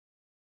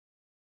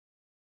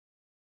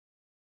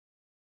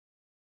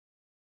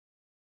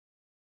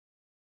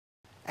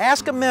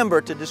Ask a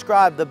member to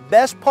describe the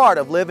best part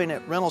of living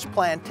at Reynolds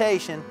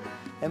Plantation,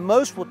 and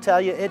most will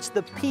tell you it's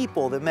the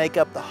people that make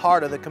up the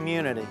heart of the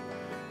community.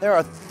 There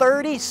are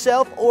 30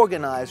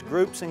 self-organized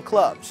groups and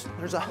clubs.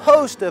 There's a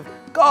host of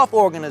golf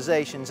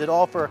organizations that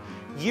offer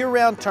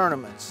year-round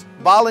tournaments.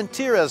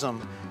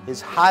 Volunteerism is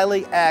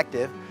highly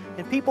active,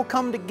 and people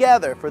come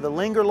together for the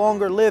Linger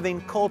Longer Living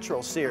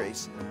Cultural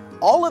Series.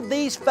 All of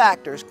these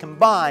factors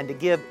combine to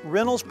give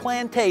Reynolds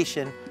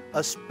Plantation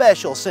a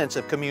special sense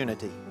of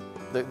community.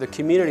 The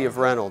community of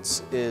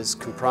Reynolds is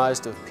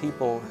comprised of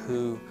people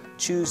who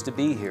choose to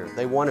be here.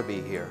 They want to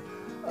be here.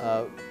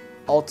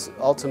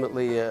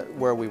 Ultimately,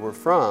 where we were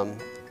from,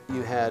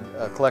 you had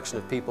a collection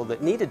of people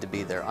that needed to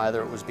be there.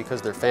 Either it was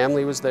because their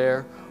family was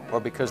there or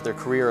because their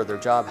career or their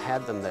job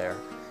had them there.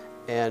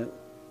 And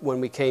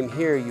when we came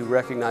here, you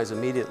recognize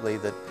immediately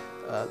that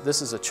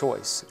this is a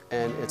choice,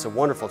 and it's a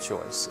wonderful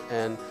choice.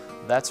 And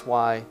that's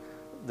why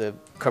the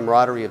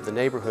camaraderie of the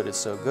neighborhood is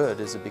so good,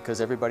 is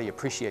because everybody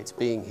appreciates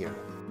being here.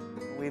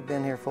 We've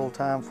been here full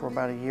time for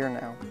about a year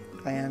now,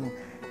 and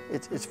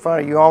it's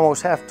funny, you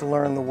almost have to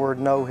learn the word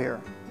no here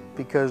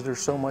because there's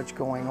so much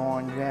going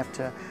on.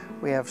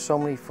 We have so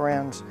many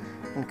friends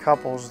and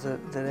couples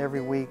that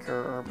every week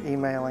are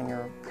emailing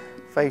or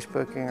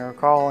Facebooking or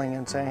calling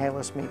and saying, hey,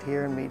 let's meet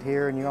here,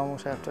 and you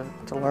almost have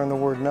to learn the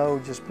word no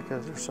just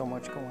because there's so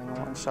much going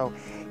on. So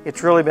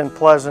it's really been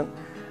pleasant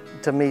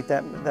to meet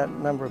that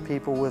number of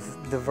people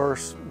with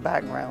diverse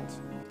backgrounds.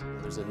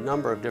 There's a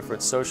number of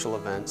different social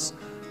events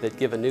that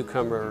give a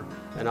newcomer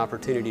an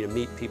opportunity to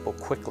meet people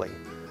quickly.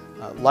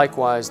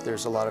 Likewise,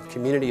 there's a lot of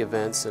community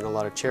events and a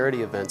lot of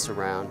charity events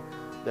around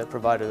that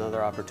provide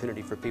another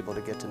opportunity for people to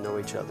get to know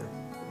each other.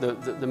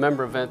 The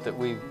member event that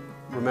we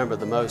remember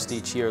the most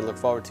each year and look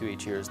forward to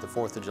each year is the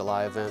 4th of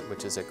July event,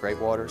 which is at Great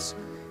Waters.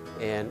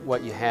 And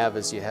what you have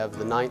is you have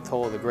the 9th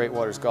hole of the Great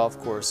Waters Golf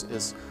Course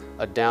is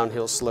a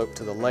downhill slope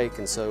to the lake,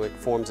 and so it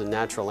forms a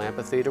natural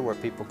amphitheater where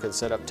people can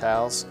set up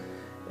towels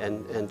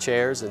and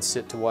chairs and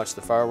sit to watch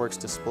the fireworks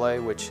display,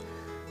 which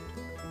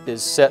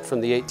is set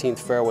from the 18th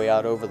fairway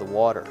out over the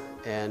water.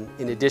 And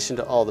in addition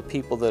to all the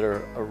people that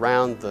are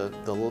around the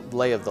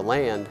lay of the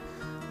land,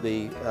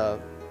 the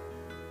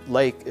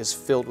lake is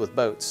filled with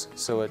boats,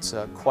 so it's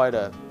quite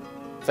a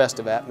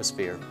festive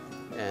atmosphere.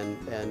 And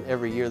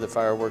every year the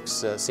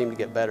fireworks seem to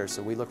get better,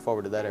 so we look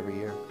forward to that every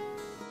year.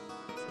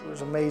 It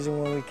was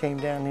amazing when we came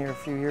down here a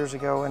few years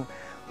ago and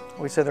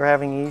we said they're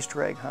having an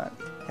Easter egg hunt.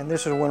 And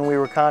this is when we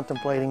were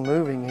contemplating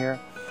moving here.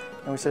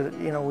 And we said,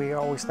 you know, we're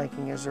always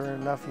thinking, is there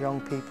enough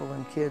young people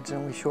and kids?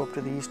 And we show up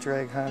to the Easter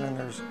egg hunt and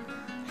there's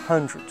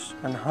hundreds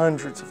and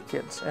hundreds of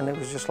kids. And it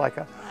was just like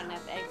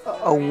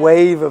a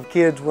wave of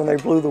kids when they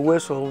blew the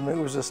whistle, and it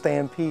was a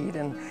stampede.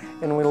 And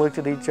we looked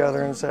at each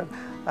other and said,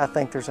 I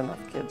think there's enough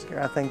kids here.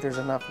 I think there's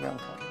enough young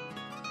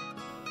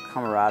people.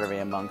 Camaraderie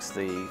amongst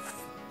the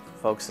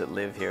folks that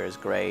live here is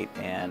great,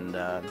 and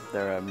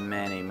there are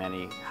many,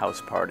 many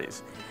house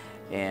parties.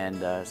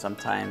 And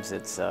sometimes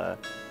it's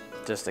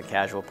just a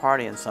casual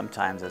party, and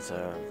sometimes it's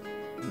a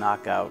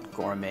knockout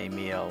gourmet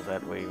meal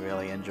that we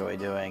really enjoy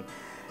doing.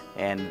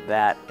 And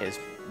that is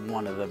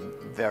one of the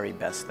very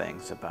best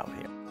things about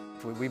here.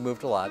 We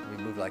moved a lot.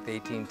 We moved like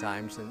 18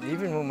 times, and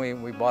even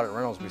when we bought at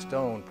Reynolds, we still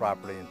owned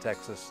property in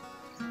Texas,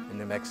 in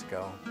New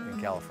Mexico, in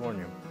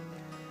California.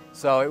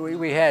 So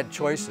we had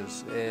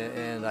choices,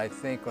 and I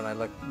think when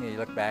you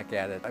look back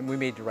at it, we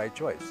made the right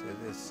choice.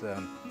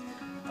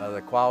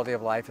 The quality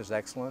of life is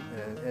excellent,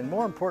 and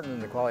more important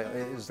than the quality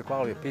is the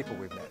quality of people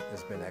we've met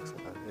has been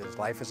excellent.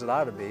 Life as it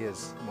ought to be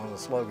is one of the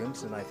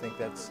slogans, and I think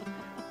that's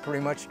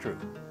pretty much true.